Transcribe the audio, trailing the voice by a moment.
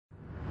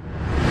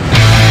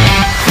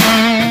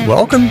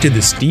Welcome to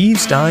the Steve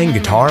Stein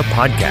Guitar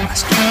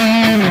Podcast,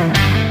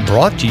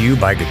 brought to you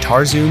by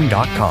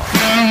GuitarZoom.com.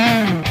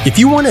 If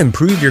you want to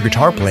improve your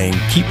guitar playing,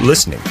 keep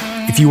listening.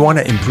 If you want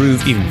to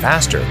improve even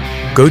faster,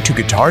 go to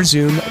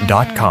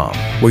GuitarZoom.com,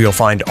 where you'll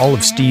find all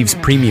of Steve's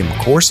premium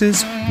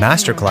courses,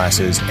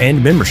 masterclasses,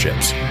 and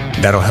memberships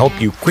that'll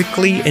help you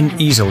quickly and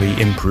easily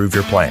improve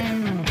your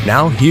playing.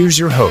 Now here's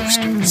your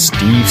host,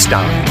 Steve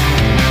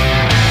Stein.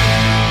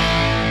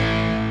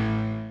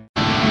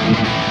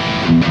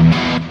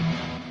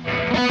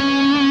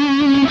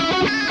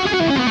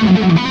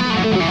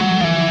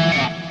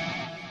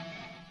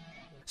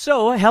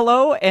 So,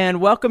 hello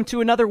and welcome to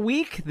another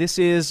week. This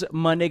is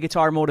Monday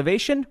Guitar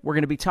Motivation. We're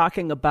going to be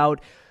talking about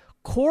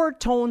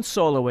chord tone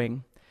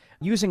soloing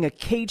using a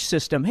CAGED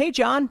system. Hey,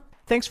 John.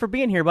 Thanks for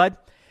being here, bud.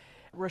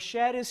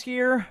 Rashed is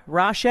here.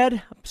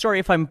 Rashed. Sorry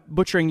if I'm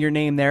butchering your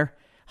name there.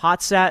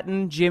 Hot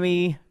Satin,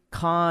 Jimmy,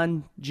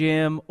 Khan,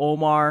 Jim,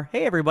 Omar.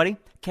 Hey, everybody.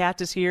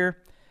 Kat is here.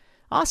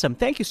 Awesome.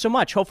 Thank you so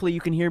much. Hopefully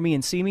you can hear me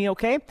and see me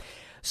okay.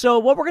 So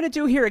what we're going to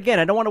do here, again,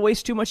 I don't want to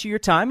waste too much of your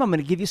time. I'm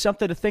going to give you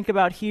something to think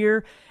about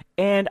here,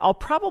 and I'll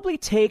probably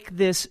take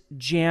this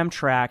jam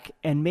track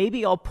and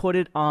maybe I'll put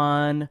it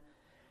on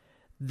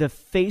the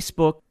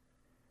Facebook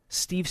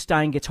Steve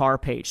Stein guitar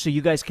page so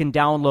you guys can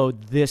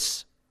download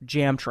this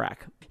jam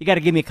track. You got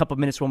to give me a couple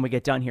minutes when we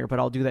get done here, but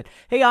I'll do that.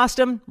 Hey,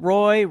 Austin,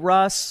 Roy,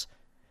 Russ,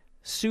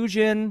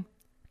 Sujin,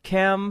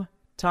 Kem,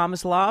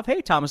 Tomislav.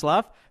 Hey,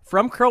 Tomislav,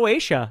 from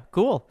Croatia.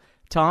 Cool.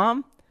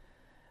 Tom,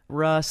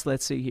 Russ,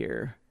 let's see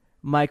here.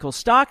 Michael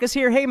Stock is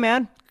here. Hey,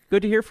 man.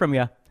 Good to hear from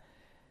you.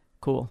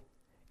 Cool.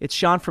 It's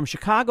Sean from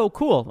Chicago.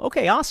 Cool.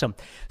 Okay, awesome.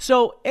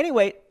 So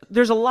anyway,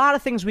 there's a lot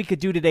of things we could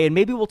do today, and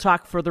maybe we'll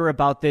talk further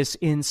about this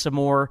in some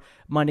more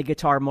Monday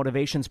Guitar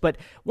Motivations. But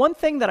one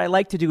thing that I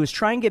like to do is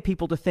try and get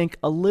people to think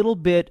a little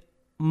bit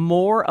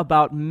more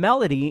about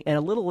melody and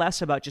a little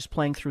less about just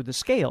playing through the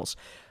scales.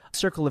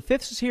 Circle of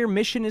Fifths is here.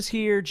 Mission is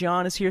here.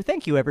 John is here.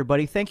 Thank you,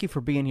 everybody. Thank you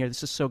for being here.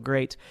 This is so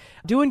great.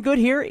 Doing good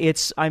here.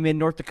 I'm in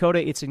North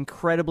Dakota. It's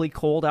incredibly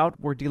cold out.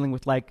 We're dealing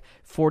with like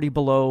 40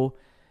 below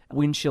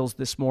wind chills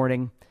this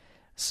morning.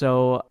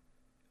 So,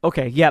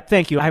 okay. Yeah,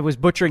 thank you. I was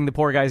butchering the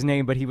poor guy's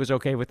name, but he was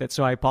okay with it,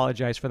 so I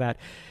apologize for that.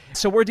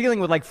 So we're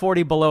dealing with like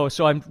 40 below,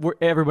 so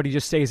everybody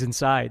just stays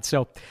inside.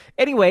 So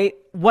anyway,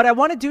 what I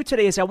want to do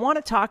today is I want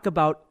to talk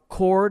about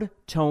chord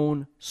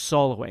tone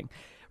soloing.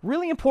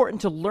 Really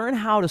important to learn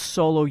how to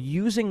solo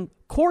using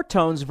chord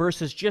tones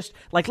versus just,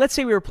 like, let's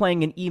say we were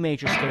playing an E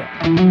major scale.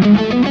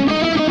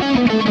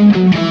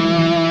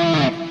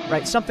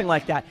 Right, something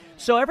like that.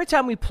 So every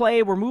time we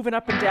play, we're moving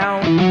up and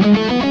down.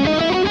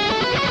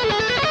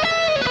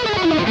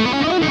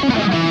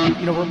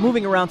 We're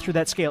moving around through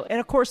that scale.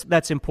 And of course,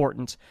 that's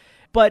important.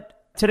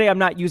 But today I'm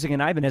not using an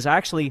Ibanez. I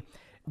actually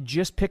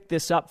just picked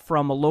this up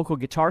from a local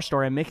guitar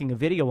store. I'm making a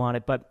video on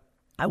it, but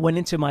I went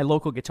into my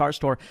local guitar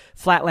store,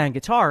 Flatland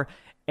Guitar,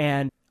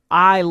 and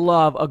I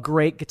love a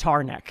great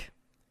guitar neck.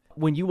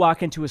 When you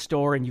walk into a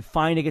store and you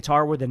find a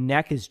guitar where the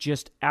neck is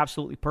just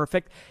absolutely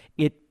perfect,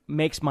 it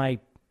makes my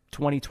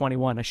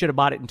 2021. I should have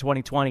bought it in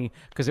 2020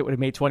 because it would have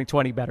made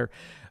 2020 better.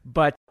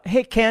 But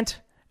hey,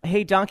 Kent.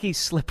 Hey, Donkey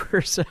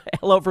Slippers.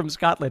 Hello from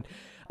Scotland.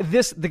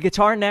 The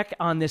guitar neck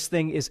on this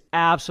thing is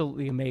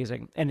absolutely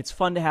amazing, and it's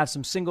fun to have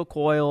some single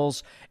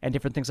coils and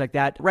different things like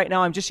that. Right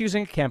now, I'm just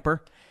using a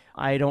Kemper.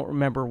 I don't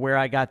remember where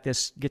I got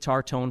this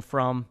guitar tone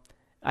from.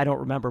 I don't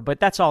remember, but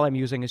that's all I'm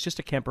using is just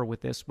a Kemper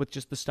with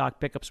just the stock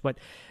pickups. But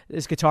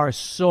this guitar is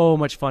so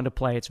much fun to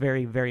play. It's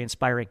very, very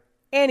inspiring.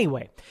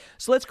 Anyway,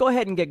 so let's go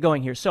ahead and get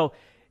going here. So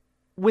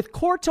with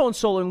chord tone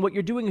soloing, what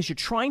you're doing is you're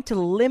trying to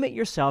limit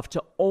yourself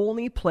to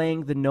only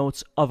playing the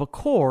notes of a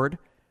chord.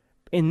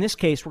 In this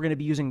case, we're going to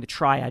be using the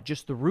triad,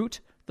 just the root,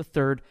 the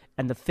third,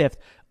 and the fifth,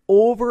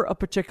 over a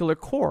particular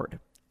chord.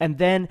 And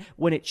then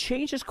when it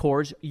changes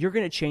chords, you're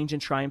going to change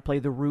and try and play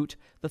the root,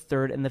 the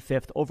third, and the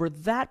fifth over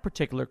that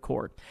particular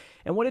chord.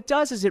 And what it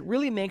does is it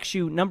really makes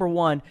you, number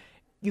one,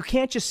 you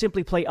can't just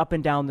simply play up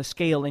and down the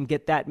scale and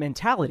get that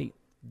mentality.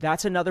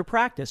 That's another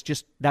practice.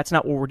 Just that's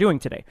not what we're doing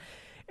today.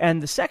 And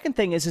the second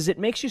thing is it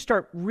makes you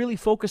start really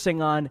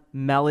focusing on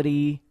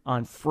melody,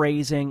 on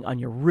phrasing, on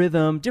your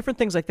rhythm, different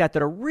things like that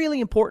that are really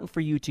important for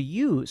you to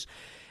use.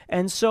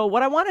 And so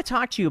what I want to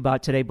talk to you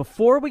about today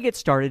before we get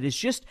started is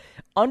just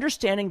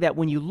understanding that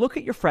when you look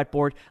at your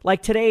fretboard,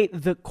 like today,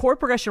 the chord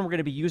progression we're going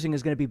to be using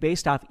is going to be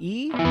based off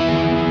E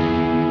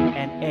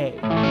and A.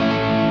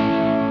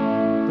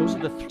 Those are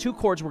the two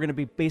chords we're going to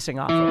be basing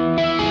off of.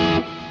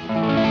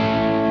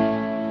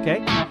 Okay?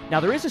 Now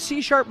there is a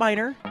C sharp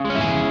minor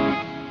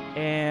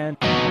and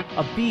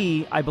a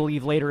B, I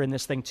believe, later in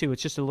this thing too.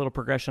 It's just a little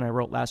progression I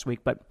wrote last week.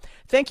 But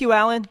thank you,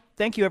 Alan.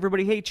 Thank you,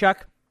 everybody. Hey,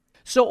 Chuck.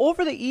 So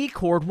over the E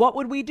chord, what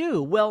would we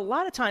do? Well, a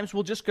lot of times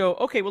we'll just go,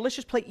 okay, well, let's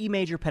just play E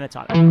major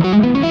pentatonic.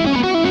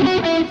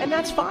 And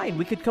that's fine.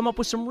 We could come up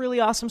with some really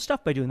awesome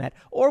stuff by doing that.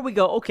 Or we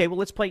go, okay, well,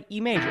 let's play E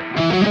major.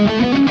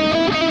 And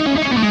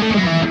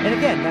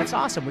again, that's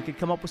awesome. We could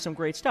come up with some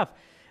great stuff.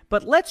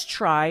 But let's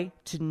try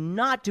to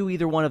not do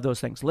either one of those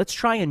things. Let's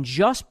try and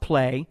just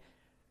play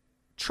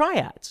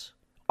triads.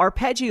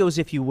 arpeggios,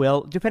 if you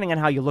will, depending on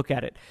how you look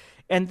at it.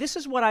 And this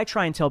is what I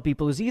try and tell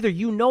people is either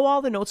you know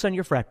all the notes on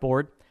your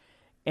fretboard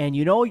and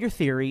you know your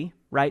theory,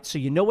 right? So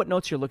you know what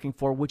notes you're looking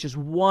for, which is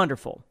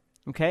wonderful,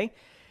 okay?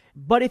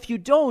 But if you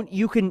don't,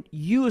 you can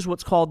use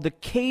what's called the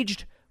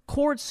CAGED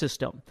chord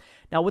system.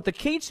 Now, what the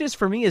CAGED is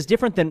for me is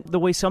different than the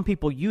way some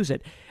people use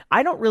it.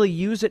 I don't really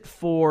use it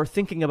for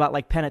thinking about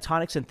like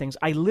pentatonics and things.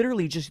 I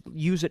literally just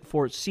use it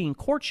for seeing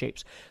chord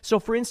shapes. So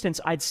for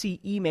instance, I'd see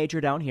E major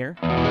down here.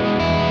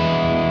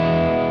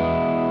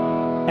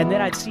 And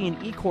then I'd see an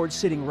E chord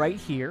sitting right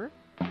here.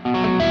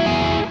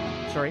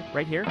 Sorry,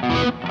 right here. So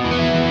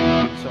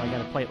I got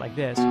to play it like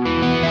this. Got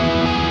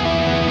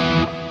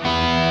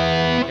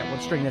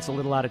one string that's a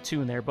little out of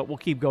tune there, but we'll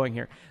keep going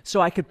here. So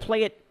I could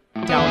play it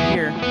down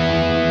here.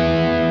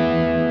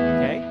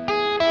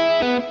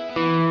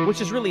 Okay.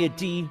 Which is really a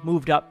D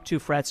moved up 2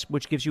 frets,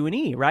 which gives you an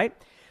E, right?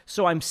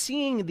 So I'm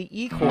seeing the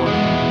E chord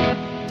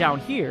down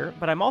here,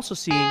 but I'm also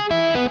seeing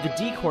the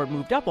D chord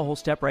moved up a whole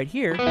step right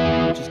here,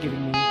 which is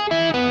giving me...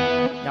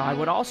 Now, I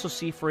would also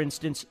see, for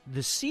instance,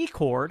 the C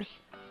chord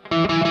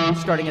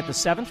starting at the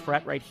 7th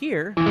fret right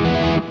here,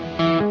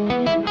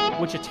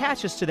 which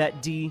attaches to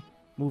that D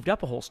moved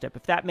up a whole step,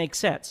 if that makes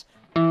sense.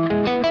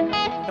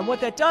 And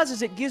what that does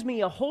is it gives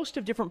me a host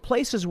of different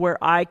places where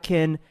I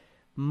can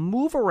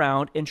move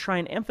around and try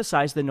and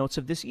emphasize the notes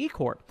of this E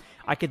chord.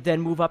 I could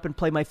then move up and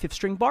play my 5th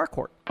string bar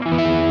chord.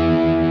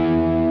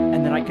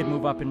 And then I could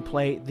move up and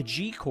play the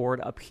G chord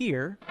up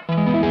here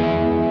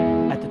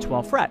at the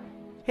 12th fret.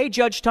 Hey,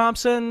 Judge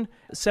Thompson,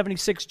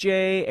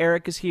 76J,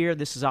 Eric is here.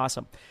 This is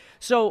awesome.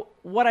 So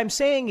what I'm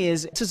saying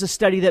is, this is a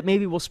study that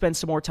maybe we'll spend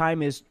some more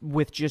time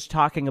with just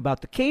talking about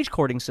the CAGED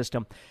chording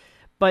system.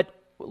 But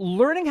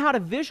learning how to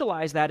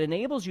visualize that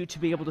enables you to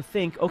be able to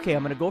think, okay,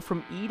 I'm going to go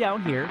from E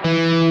down here.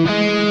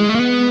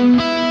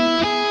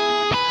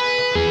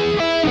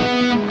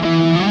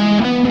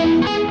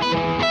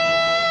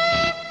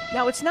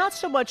 Now, it's not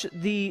so much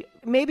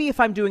maybe if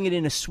I'm doing it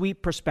in a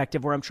sweep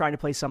perspective where I'm trying to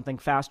play something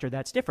faster,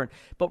 that's different.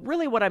 But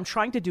really what I'm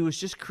trying to do is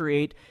just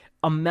create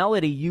a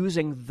melody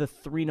using the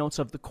 3 notes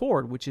of the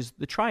chord, which is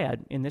the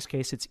triad. In this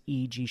case, it's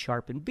E, G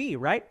sharp, and B,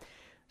 right?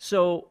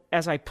 So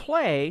as I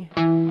play...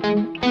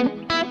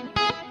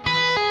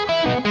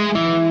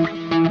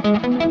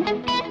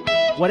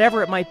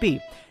 whatever it might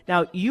be.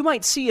 Now, you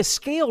might see a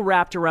scale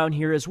wrapped around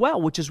here as well,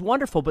 which is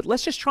wonderful, but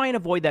let's just try and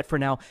avoid that for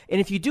now.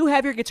 And if you do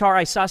have your guitar,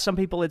 I saw some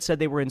people that said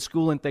they were in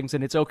school and things,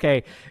 and it's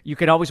okay. You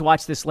can always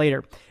watch this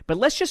later. But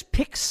let's just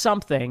pick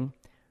something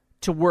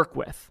to work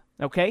with,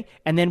 okay?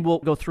 And then we'll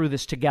go through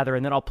this together,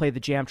 and then I'll play the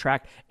jam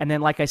track. And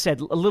then, like I said,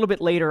 a little bit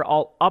later,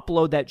 I'll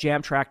upload that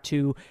jam track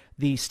to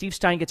the Steve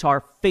Stein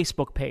Guitar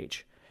Facebook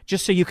page,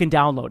 just so you can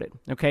download it,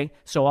 okay?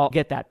 So I'll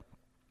get that.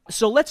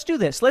 So let's do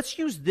this. Let's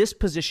use this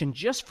position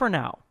just for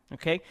now,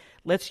 okay?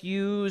 Let's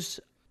use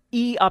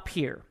E up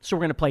here. So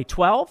we're going to play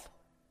 12,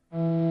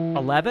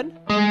 11,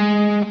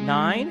 9,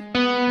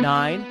 9,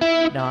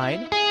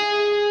 9,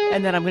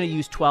 and then I'm going to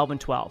use 12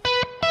 and 12.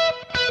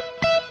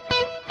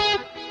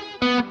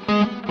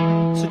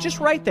 So just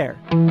right there.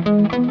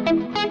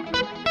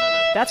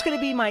 That's going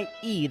to be my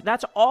E.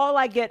 That's all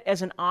I get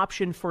as an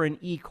option for an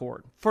E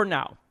chord for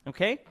now,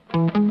 okay?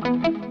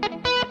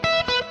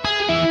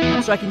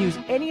 So I can use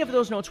any of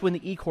those notes when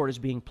the E chord is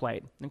being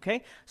played,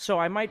 okay? So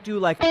I might do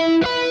like...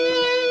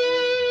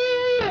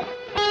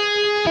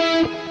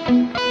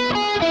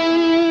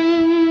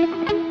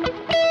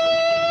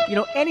 you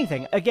know,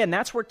 anything. Again,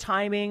 that's where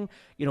timing,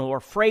 you know, or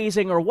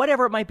phrasing or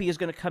whatever it might be is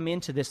going to come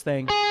into this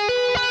thing.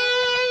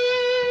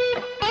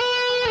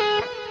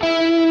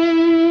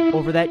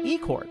 Over that E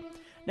chord.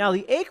 Now,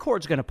 the A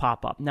chord's going to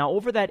pop up. Now,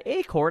 over that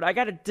A chord, I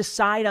got to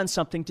decide on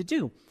something to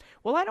do.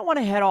 Well, I don't want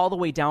to head all the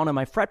way down on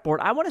my fretboard.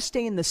 I want to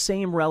stay in the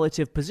same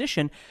relative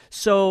position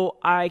so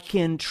I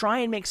can try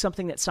and make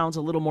something that sounds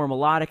a little more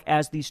melodic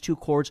as these 2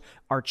 chords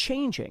are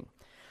changing.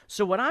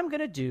 So what I'm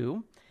going to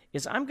do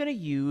is I'm going to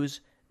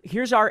use,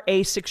 here's our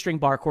A 6-string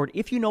bar chord,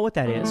 if you know what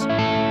that is. Okay?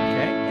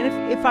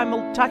 And if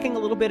I'm talking a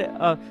little bit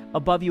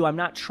above you, I'm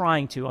not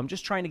trying to. I'm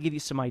just trying to give you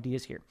some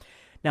ideas here.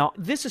 Now,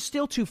 this is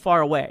still too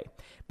far away,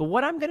 but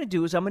what I'm going to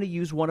do is I'm going to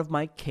use one of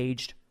my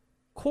CAGED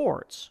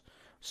chords.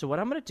 So what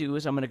I'm going to do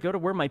is I'm going to go to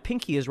where my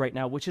pinky is right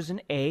now, which is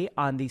an A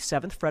on the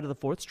 7th fret of the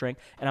 4th string,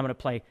 and I'm going to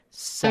play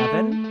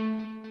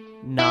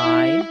 7,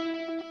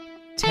 9,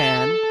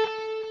 10,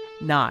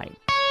 9.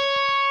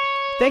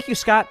 Thank you,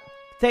 Scott.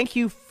 Thank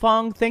you,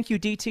 Fung. Thank you,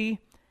 DT.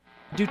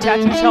 Do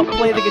tattoos help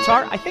play the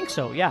guitar? I think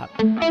so, yeah.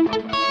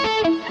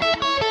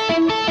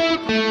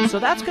 So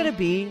that's going to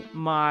be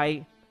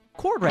my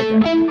chord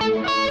right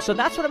there. So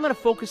that's what I'm going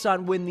to focus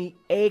on when the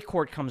A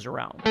chord comes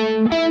around.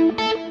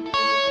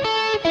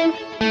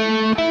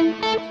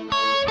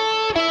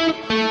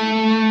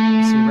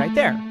 See right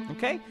there,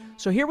 okay?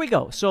 So here we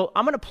go. So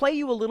I'm going to play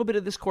you a little bit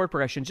of this chord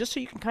progression just so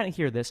you can kind of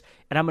hear this.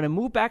 And I'm going to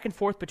move back and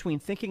forth between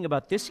thinking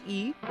about this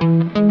E.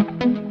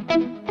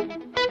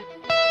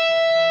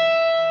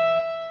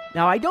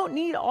 Now, I don't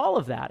need all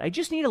of that. I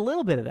just need a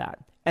little bit of that.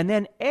 And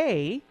then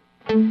A,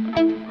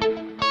 I'm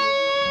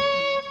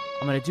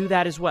going to do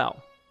that as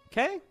well,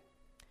 okay?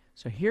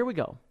 So here we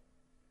go.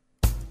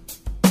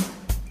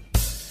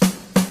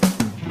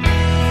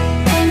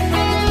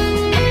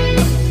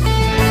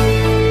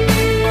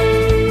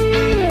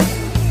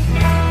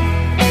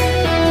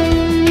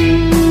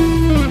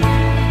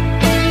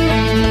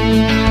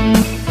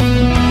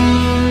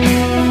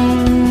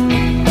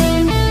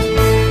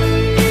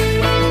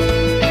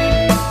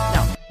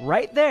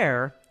 Right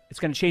there, it's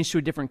going to change to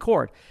a different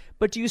chord.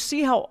 But do you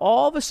see how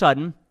all of a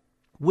sudden,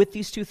 with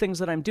these two things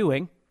that I'm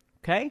doing,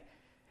 okay,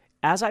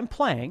 as I'm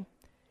playing,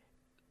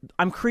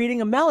 I'm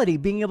creating a melody,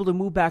 being able to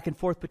move back and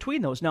forth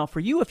between those. Now, for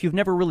you, if you've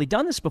never really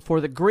done this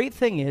before, the great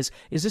thing is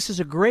this is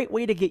a great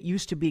way to get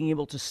used to being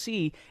able to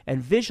see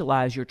and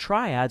visualize your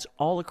triads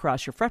all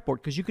across your fretboard,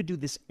 because you could do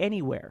this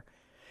anywhere.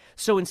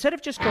 So instead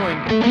of just going,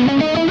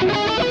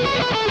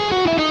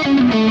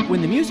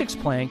 when the music's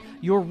playing,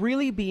 you're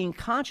really being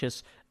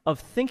conscious of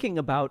thinking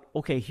about,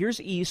 okay, here's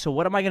E, so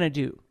what am I going to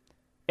do?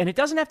 And it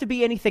doesn't have to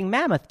be anything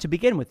mammoth to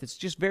begin with. It's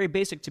just very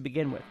basic to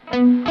begin with.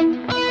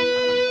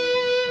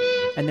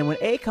 And then when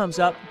A comes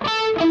up,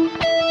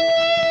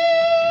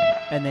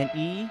 and then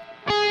E,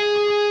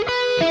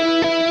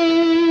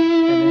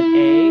 and then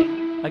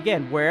A,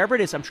 again, wherever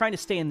it is, I'm trying to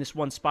stay in this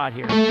one spot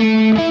here.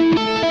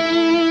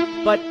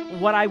 But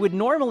what I would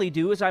normally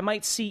do is I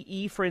might see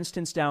E, for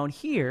instance, down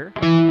here.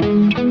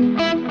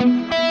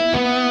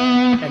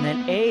 And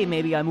then A,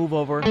 maybe I move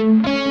over.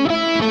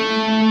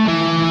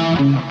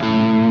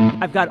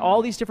 I've got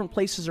all these different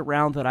places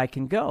around that I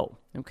can go,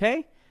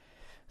 okay?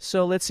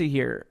 So let's see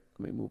here.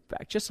 Let me move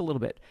back just a little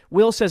bit.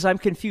 Will says, I'm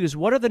confused.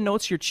 What are the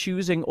notes you're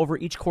choosing over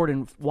each chord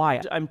and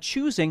why? I'm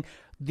choosing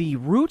the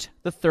root,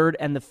 the third,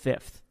 and the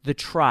fifth, the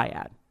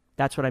triad.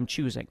 That's what I'm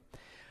choosing.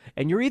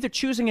 And you're either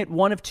choosing it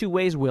one of two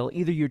ways, Will.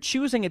 Either you're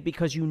choosing it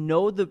because you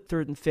know the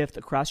third and fifth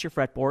across your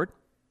fretboard,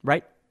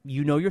 right?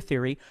 You know your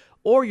theory,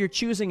 or you're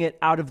choosing it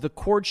out of the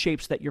chord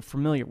shapes that you're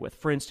familiar with.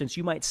 For instance,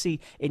 you might see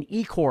an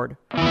E chord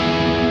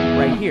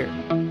right here,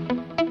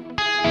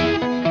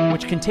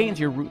 which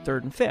contains your root,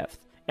 third, and fifth.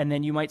 And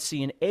then you might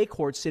see an A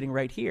chord sitting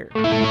right here.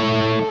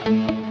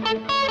 And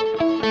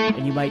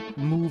you might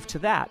move to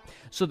that.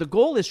 So the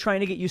goal is trying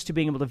to get used to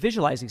being able to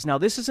visualize these. Now,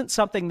 this isn't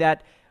something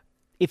that,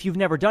 if you've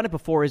never done it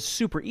before, is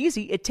super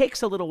easy. It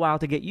takes a little while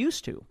to get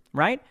used to,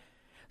 right?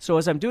 So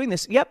as I'm doing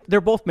this, yep, they're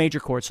both major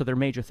chords, so they're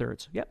major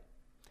thirds. Yep.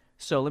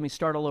 So let me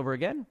start all over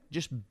again.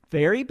 Just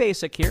very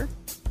basic here.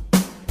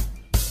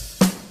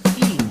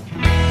 E.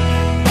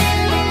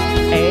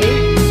 A.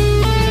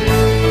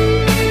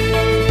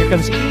 Here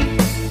comes E. A.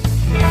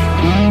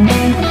 E.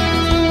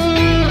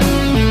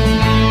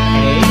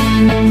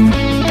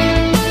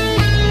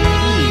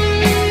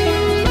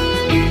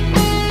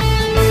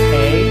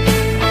 A.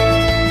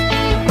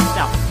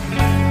 Now,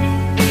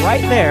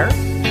 right there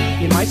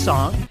in my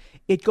song,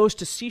 it goes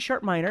to C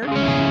sharp minor.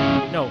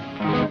 No.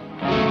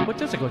 What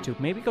does it go to?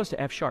 Maybe it goes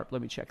to F sharp.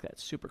 Let me check that.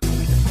 Super cool. It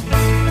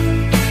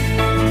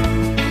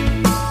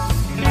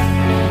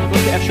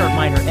goes to F sharp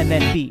minor and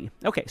then B.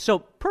 Okay, so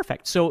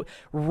perfect. So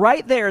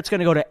right there, it's going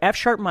to go to F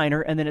sharp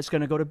minor and then it's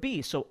going to go to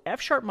B. So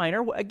F sharp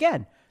minor,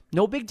 again,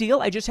 no big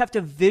deal. I just have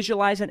to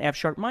visualize an F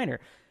sharp minor.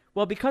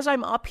 Well, because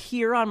I'm up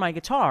here on my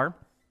guitar,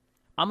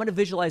 I'm going to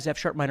visualize F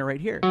sharp minor right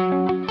here.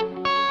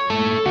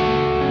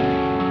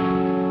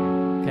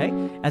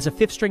 Okay, as a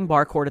fifth string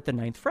bar chord at the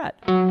 9th fret,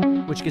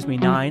 which gives me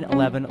 9,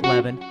 11,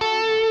 11,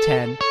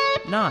 10,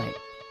 9.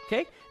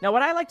 Okay, now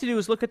what I like to do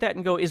is look at that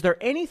and go, is there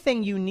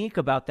anything unique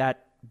about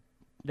that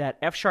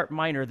F sharp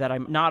minor that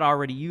I'm not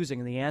already using?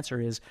 And the answer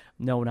is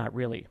no, not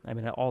really. I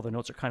mean, all the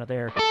notes are kind of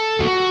there.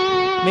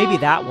 Maybe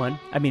that one.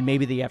 I mean,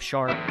 maybe the F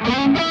sharp.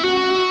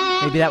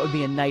 Maybe that would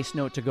be a nice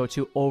note to go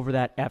to over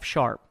that F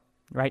sharp,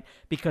 right?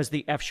 Because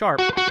the F sharp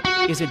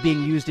isn't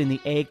being used in the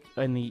E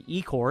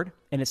chord,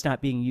 and it's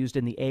not being used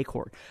in the A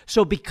chord.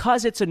 So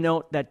because it's a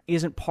note that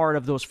isn't part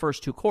of those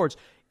first two chords,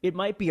 it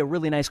might be a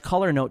really nice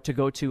color note to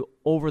go to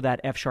over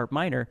that F sharp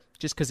minor,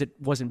 just because it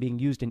wasn't being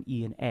used in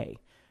E and A.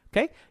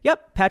 Okay?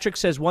 Yep. Patrick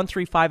says 1,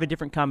 3, 5 in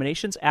different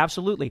combinations.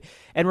 Absolutely.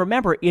 And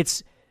remember,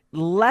 it's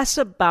less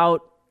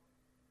about,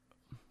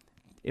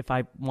 if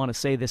I want to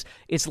say this,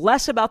 it's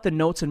less about the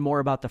notes and more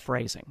about the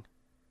phrasing.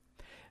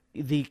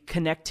 The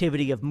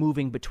connectivity of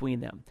moving between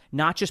them,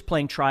 not just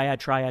playing triad,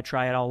 triad,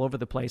 triad all over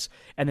the place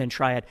and then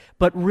triad,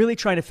 but really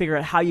trying to figure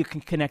out how you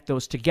can connect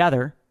those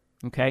together,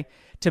 okay,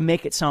 to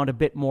make it sound a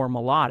bit more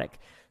melodic.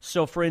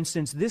 So for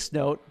instance, this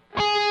note,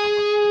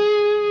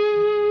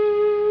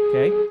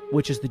 okay,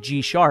 which is the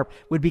G sharp,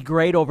 would be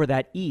great over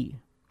that E.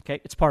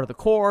 Okay, it's part of the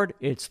chord,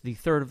 it's the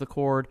third of the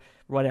chord,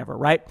 whatever,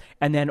 right?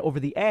 And then over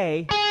the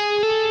A,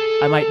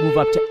 I might move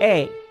up to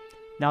A.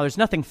 Now there's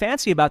nothing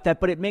fancy about that,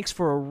 but it makes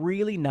for a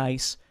really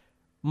nice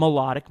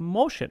melodic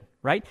motion,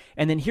 right?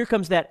 And then here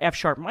comes that F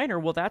sharp minor.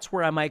 Well, that's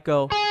where I might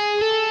go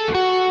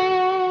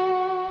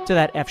to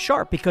that F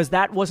sharp, because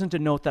that wasn't a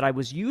note that I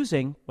was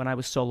using when I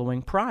was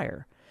soloing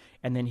prior.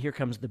 And then here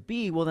comes the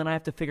B. Well, then I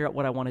have to figure out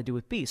what I want to do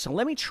with B. So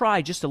let me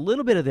try just a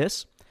little bit of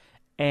this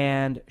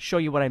and show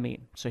you what I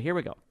mean. So here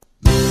we go.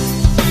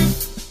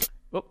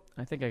 Oh,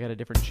 I think I got a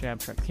different jam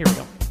track. Here we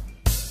go.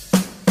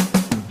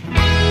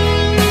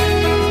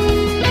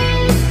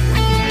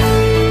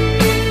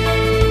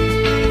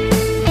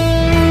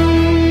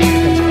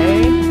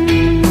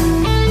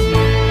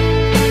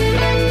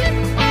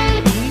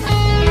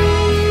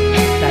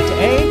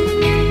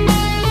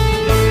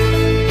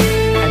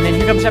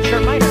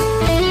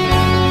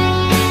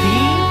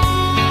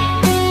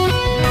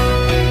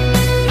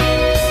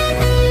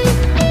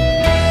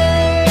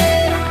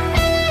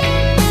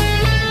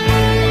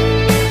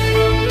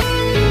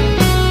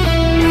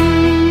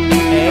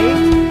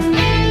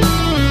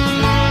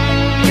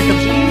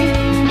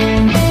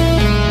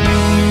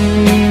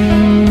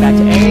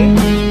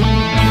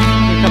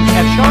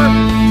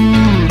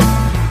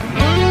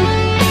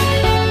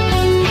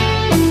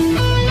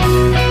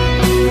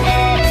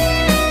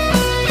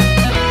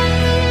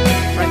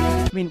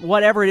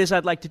 whatever it is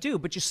I'd like to do.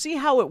 But you see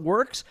how it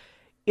works?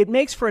 It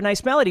makes for a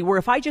nice melody where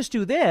if I just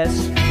do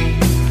this,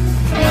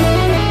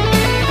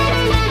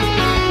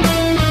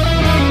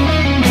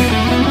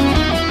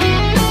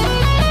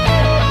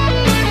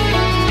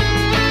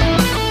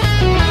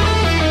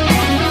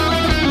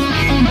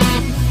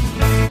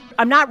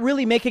 I'm not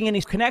really making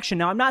any connection.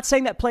 Now, I'm not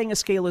saying that playing a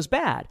scale is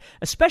bad,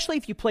 especially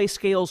if you play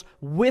scales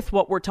with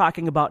what we're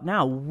talking about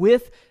now,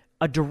 with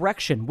a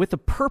direction, with a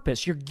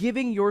purpose. You're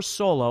giving your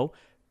solo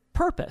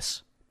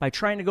purpose by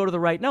trying to go to the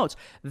right notes.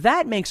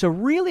 That makes a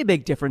really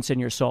big difference in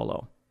your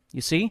solo,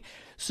 you see?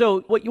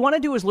 So what you want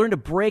to do is learn to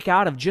break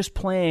out of just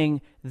playing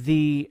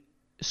the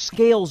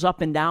scales up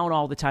and down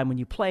all the time when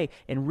you play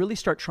and really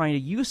start trying to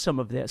use some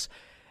of this.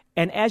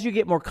 And as you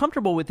get more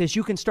comfortable with this,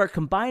 you can start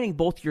combining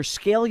both your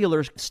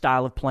scalular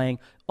style of playing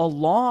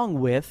along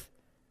with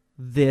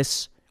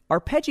this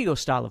arpeggio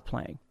style of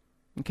playing.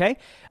 Okay?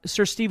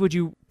 Sir Steve, would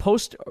you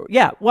post?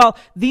 Yeah, well,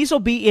 these will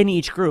be in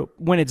each group.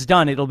 When it's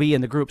done, it'll be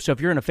in the group. So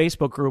if you're in a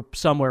Facebook group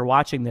somewhere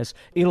watching this,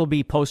 it'll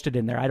be posted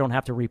in there. I don't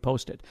have to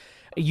repost it.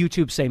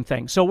 YouTube, same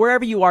thing. So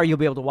wherever you are, you'll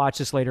be able to watch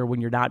this later when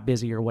you're not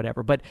busy or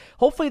whatever. But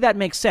hopefully that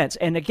makes sense.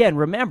 And again,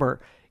 remember,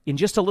 in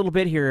just a little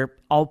bit here,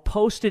 I'll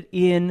post it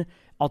in...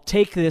 I'll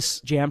take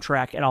this jam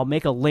track and I'll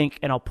make a link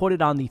and I'll put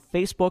it on the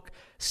Facebook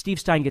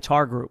Steve Stein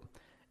Guitar group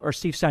or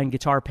Steve Stein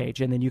Guitar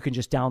page, and then you can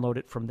just download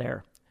it from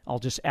there. I'll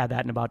just add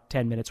that in about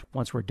 10 minutes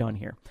once we're done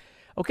here.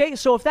 Okay,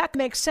 so if that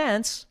makes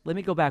sense, let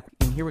me go back.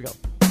 And here we go.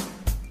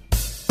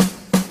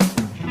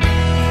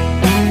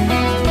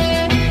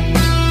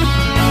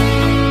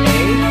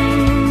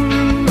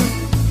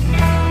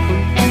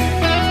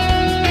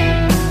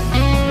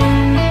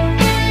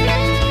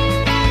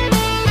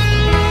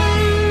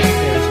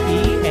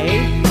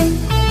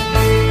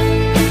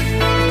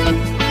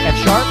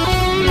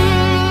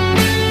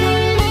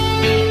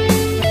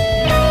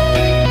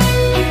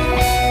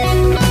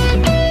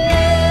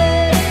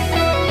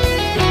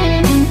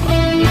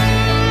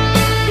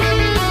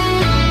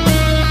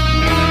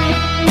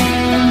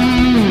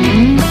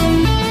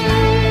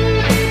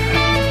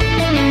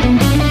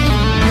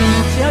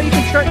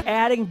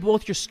 Adding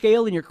both your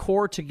scale and your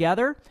chord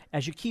together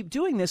as you keep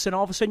doing this, and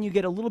all of a sudden you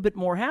get a little bit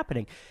more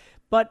happening.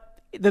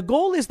 But the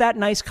goal is that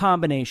nice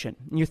combination.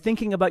 You're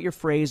thinking about your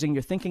phrasing,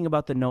 you're thinking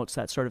about the notes,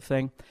 that sort of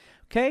thing.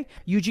 Okay?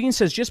 Eugene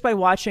says, just by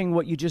watching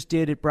what you just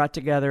did, it brought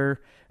together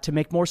to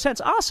make more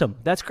sense. Awesome.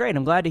 That's great.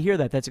 I'm glad to hear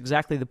that. That's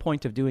exactly the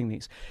point of doing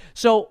these.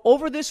 So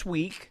over this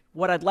week,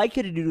 what I'd like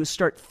you to do is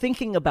start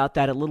thinking about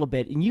that a little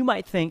bit. And you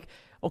might think,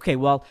 okay,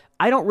 well,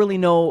 I don't really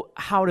know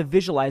how to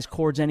visualize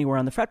chords anywhere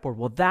on the fretboard.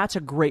 Well, that's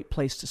a great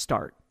place to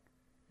start,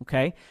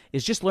 okay,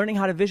 is just learning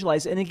how to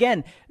visualize. And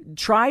again,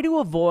 try to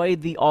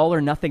avoid the all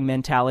or nothing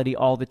mentality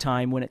all the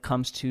time when it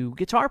comes to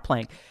guitar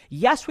playing.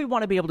 Yes, we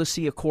want to be able to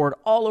see a chord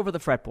all over the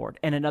fretboard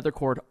and another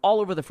chord all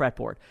over the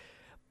fretboard,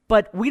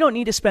 but we don't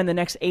need to spend the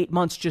next 8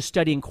 months just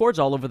studying chords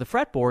all over the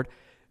fretboard.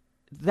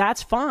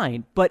 That's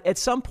fine, but at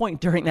some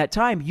point during that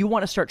time, you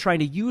want to start trying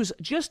to use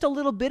just a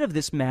little bit of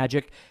this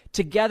magic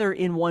together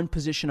in one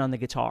position on the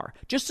guitar,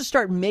 just to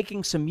start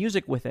making some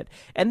music with it.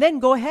 And then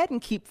go ahead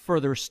and keep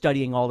further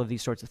studying all of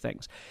these sorts of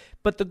things.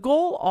 But the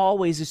goal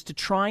always is to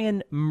try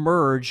and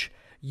merge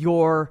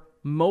your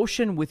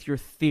motion with your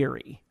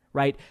theory,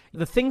 right?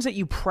 The things that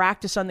you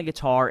practice on the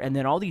guitar and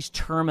then all these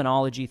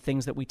terminology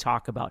things that we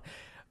talk about.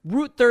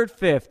 Root, third,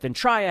 fifth, and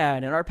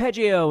triad, and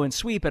arpeggio, and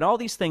sweep, and all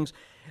these things.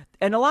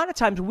 And a lot of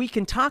times we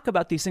can talk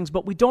about these things,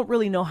 but we don't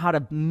really know how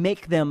to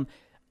make them,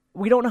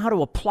 we don't know how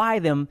to apply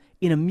them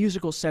in a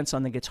musical sense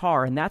on the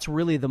guitar. And that's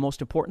really the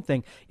most important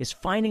thing, is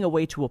finding a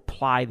way to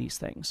apply these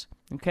things,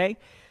 okay?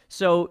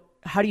 So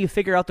how do you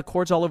figure out the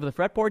chords all over the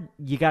fretboard?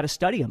 You got to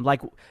study them.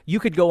 Like, you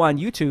could go on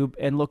YouTube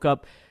and look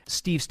up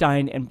Steve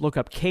Stein and look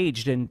up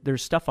CAGED, and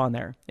there's stuff on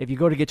there. If you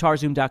go to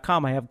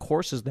guitarzoom.com, I have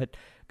courses that,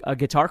 a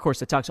guitar course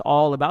that talks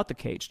all about the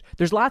CAGED.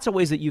 There's lots of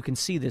ways that you can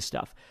see this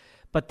stuff.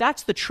 But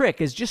that's the trick,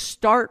 is just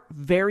start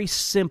very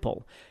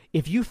simple.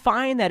 If you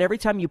find that every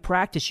time you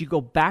practice, you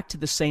go back to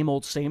the same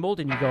old,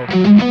 and you go,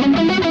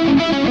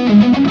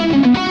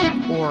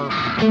 or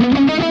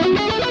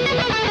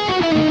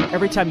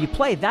every time you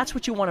play, that's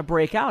what you want to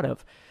break out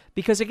of.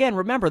 Because again,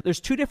 remember, there's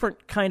two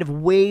different kind of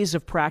ways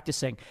of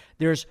practicing.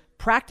 There's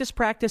practice,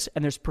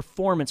 and there's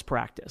performance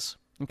practice.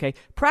 Okay?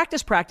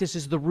 Practice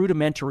is the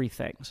rudimentary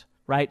things,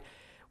 right?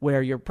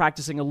 Where you're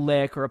practicing a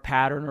lick or a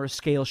pattern or a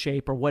scale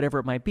shape or whatever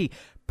it might be.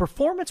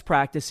 Performance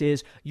practice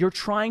is you're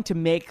trying to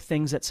make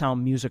things that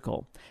sound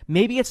musical.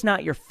 Maybe it's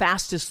not your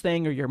fastest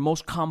thing or your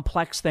most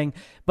complex thing,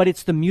 but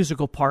it's the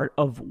musical part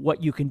of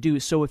what you can do.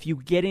 So if you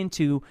get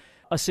into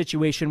a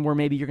situation where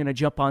maybe you're going to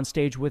jump on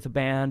stage with a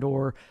band,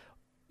 or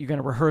you're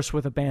going to rehearse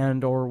with a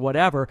band or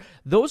whatever,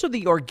 those are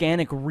the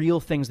organic,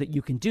 real things that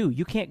you can do.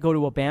 You can't go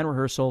to a band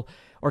rehearsal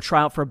or try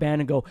out for a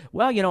band and go,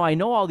 well, I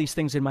know all these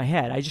things in my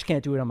head. I just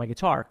can't do it on my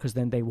guitar, because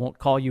then they won't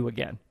call you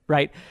again,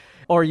 right?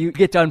 Or you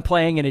get done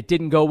playing and it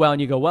didn't go well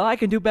and you go, well, I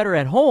can do better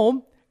at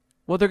home.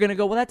 Well, they're going to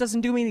go, well, that doesn't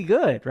do me any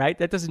good, right?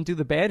 That doesn't do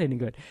the band any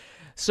good.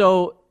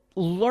 So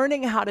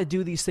learning how to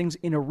do these things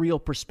in a real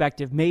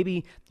perspective.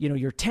 Maybe,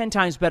 you're 10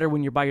 times better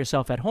when you're by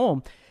yourself at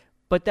home,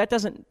 but that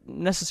doesn't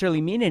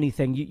necessarily mean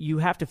anything. You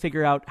have to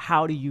figure out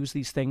how to use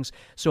these things.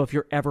 So if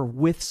you're ever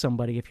with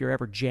somebody, if you're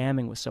ever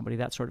jamming with somebody,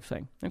 that sort of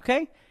thing.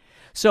 Okay?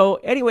 So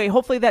anyway,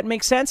 hopefully that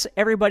makes sense.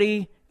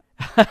 Everybody,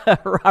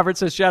 Robert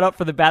says, shout out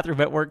for the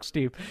bathroom at work,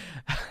 Steve.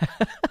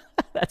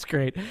 That's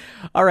great.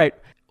 All right.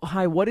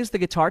 Hi, what is the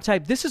guitar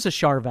type? This is a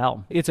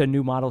Charvel. It's a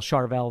new model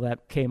Charvel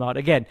that came out.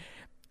 Again,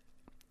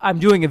 I'm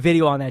doing a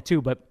video on that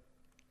too, but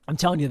I'm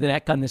telling you, the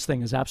neck on this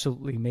thing is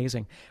absolutely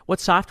amazing. What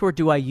software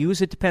do I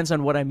use? It depends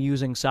on what I'm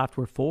using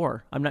software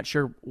for. I'm not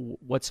sure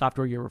what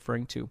software you're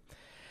referring to.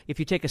 If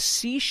you take a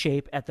C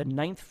shape at the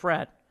 9th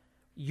fret,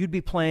 you'd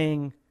be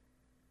playing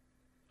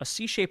a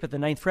C shape at the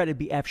 9th fret. It'd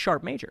be F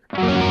sharp major,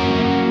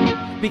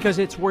 because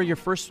it's where your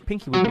first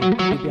pinky would be.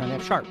 It would be on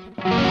F sharp.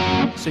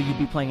 So you'd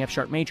be playing F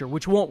sharp major,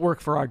 which won't work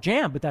for our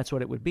jam, but that's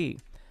what it would be.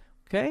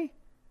 Okay?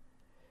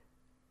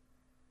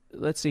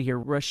 Let's see here.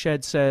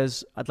 Rashed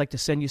says, I'd like to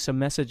send you some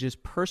messages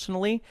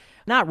personally.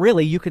 Not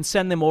really. You can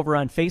send them over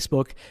on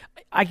Facebook.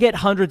 I get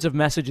hundreds of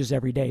messages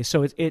every day,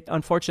 so it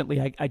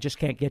unfortunately, I just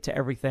can't get to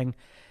everything.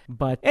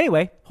 But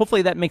anyway,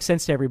 hopefully that makes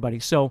sense to everybody.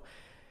 So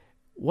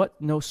what?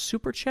 No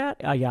super chat?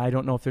 Yeah, I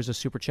don't know if there's a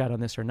super chat on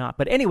this or not.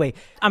 But anyway,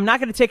 I'm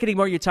not going to take any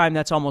more of your time.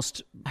 That's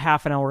almost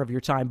half an hour of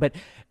your time. But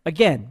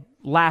again,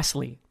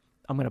 lastly,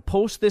 I'm going to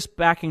post this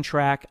backing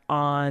track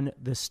on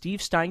the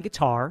Steve Stein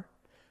Guitar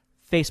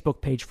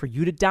Facebook page for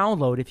you to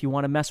download if you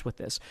want to mess with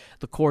this.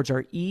 The chords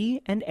are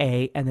E and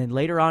A, and then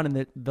later on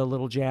in the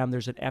little jam,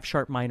 there's an F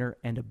sharp minor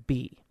and a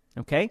B,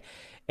 okay?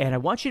 And I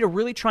want you to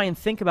really try and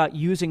think about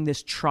using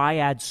this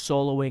triad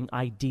soloing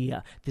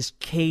idea, this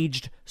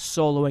caged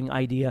soloing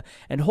idea,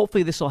 and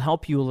hopefully this will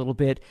help you a little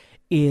bit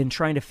in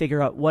trying to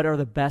figure out what are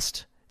the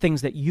best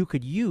things that you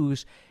could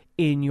use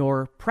in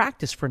your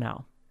practice for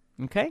now,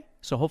 okay?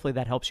 So hopefully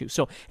that helps you.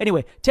 So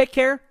anyway, take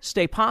care,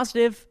 stay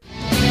positive.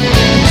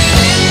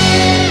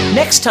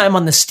 Next time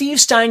on the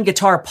Steve Stein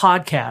Guitar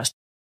Podcast.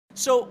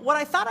 So what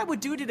I thought I would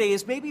do today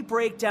is maybe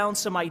break down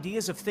some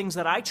ideas of things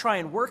that I try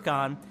and work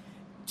on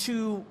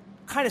to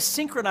kind of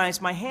synchronize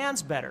my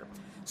hands better.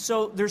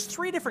 So there's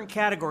 3 different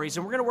categories,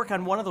 and we're going to work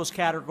on one of those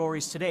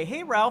categories today.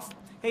 Hey, Ralph.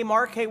 Hey,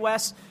 Mark. Hey,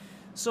 Wes.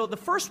 So the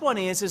first one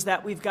is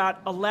that we've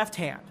got a left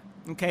hand,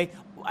 okay?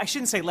 I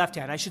shouldn't say left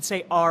hand. I should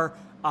say our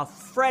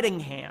fretting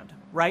hand,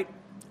 right?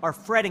 Our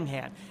fretting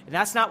hand. And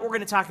that's not what we're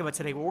going to talk about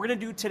today. What we're going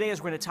to do today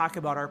is we're going to talk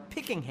about our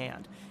picking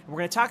hand. And we're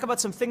going to talk about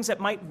some things that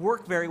might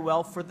work very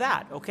well for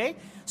that, okay?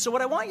 So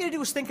what I want you to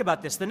do is think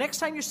about this. The next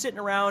time you're sitting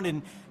around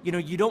and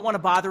you don't want to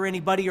bother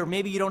anybody, or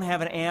maybe you don't have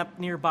an amp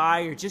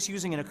nearby, or just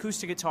using an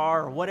acoustic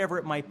guitar or whatever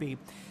it might be,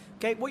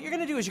 okay? What you're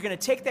going to do is you're going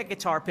to take that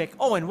guitar pick.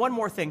 Oh, and one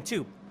more thing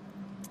too.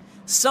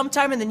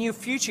 Sometime in the near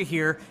future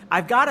here,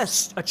 I've got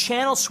a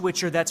channel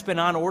switcher that's been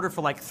on order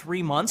for like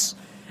 3 months.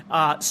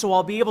 So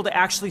I'll be able to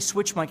actually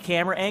switch my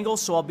camera angles,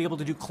 so I'll be able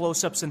to do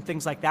close-ups and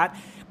things like that.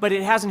 But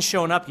it hasn't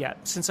shown up yet.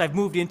 Since I've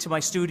moved into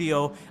my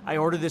studio, I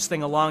ordered this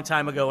thing a long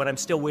time ago, and I'm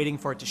still waiting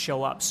for it to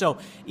show up. So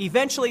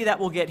eventually that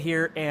will get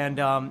here,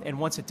 and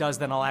once it does,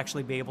 then I'll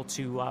actually be able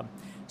to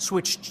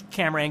switch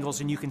camera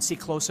angles, and you can see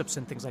close-ups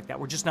and things like that.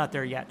 We're just not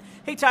there yet.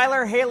 Hey,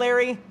 Tyler. Hey,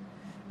 Larry.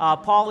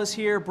 Paul is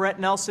here. Brett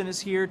Nelson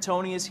is here.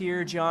 Tony is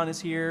here. John is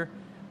here.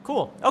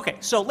 Cool. Okay,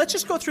 so let's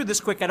just go through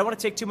this quick. I don't want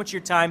to take too much of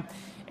your time.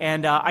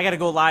 And I got to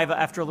go live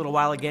after a little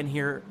while again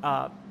here,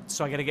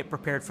 so I got to get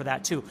prepared for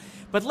that too.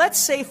 But let's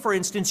say, for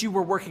instance, you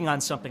were working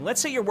on something.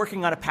 Let's say you're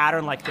working on a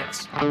pattern like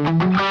this,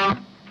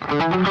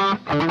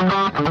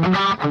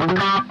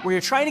 where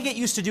you're trying to get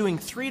used to doing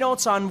 3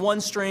 notes on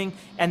one string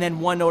and then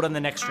 1 note on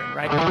the next string,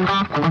 right?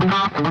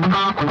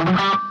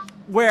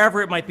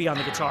 Wherever it might be on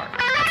the guitar.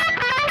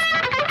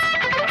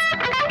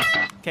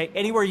 Okay,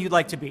 anywhere you'd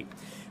like to be.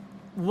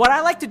 What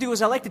I like to do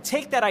is I like to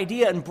take that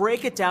idea and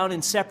break it down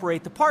and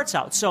separate the parts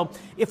out. So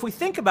if we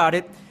think about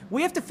it,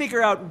 we have to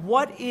figure out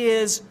what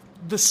is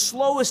the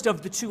slowest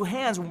of the 2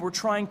 hands when we're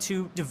trying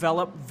to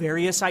develop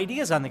various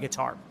ideas on the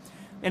guitar.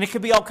 And it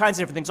could be all kinds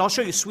of different things. I'll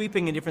show you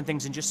sweeping and different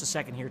things in just a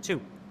second here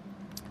too.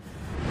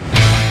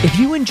 If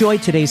you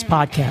enjoyed today's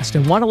podcast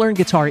and want to learn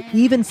guitar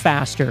even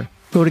faster,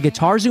 go to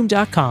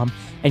guitarzoom.com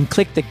and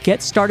click the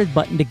Get Started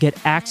button to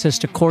get access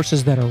to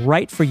courses that are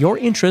right for your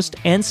interest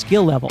and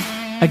skill level.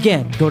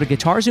 Again, go to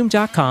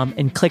guitarzoom.com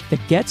and click the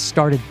Get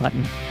Started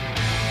button.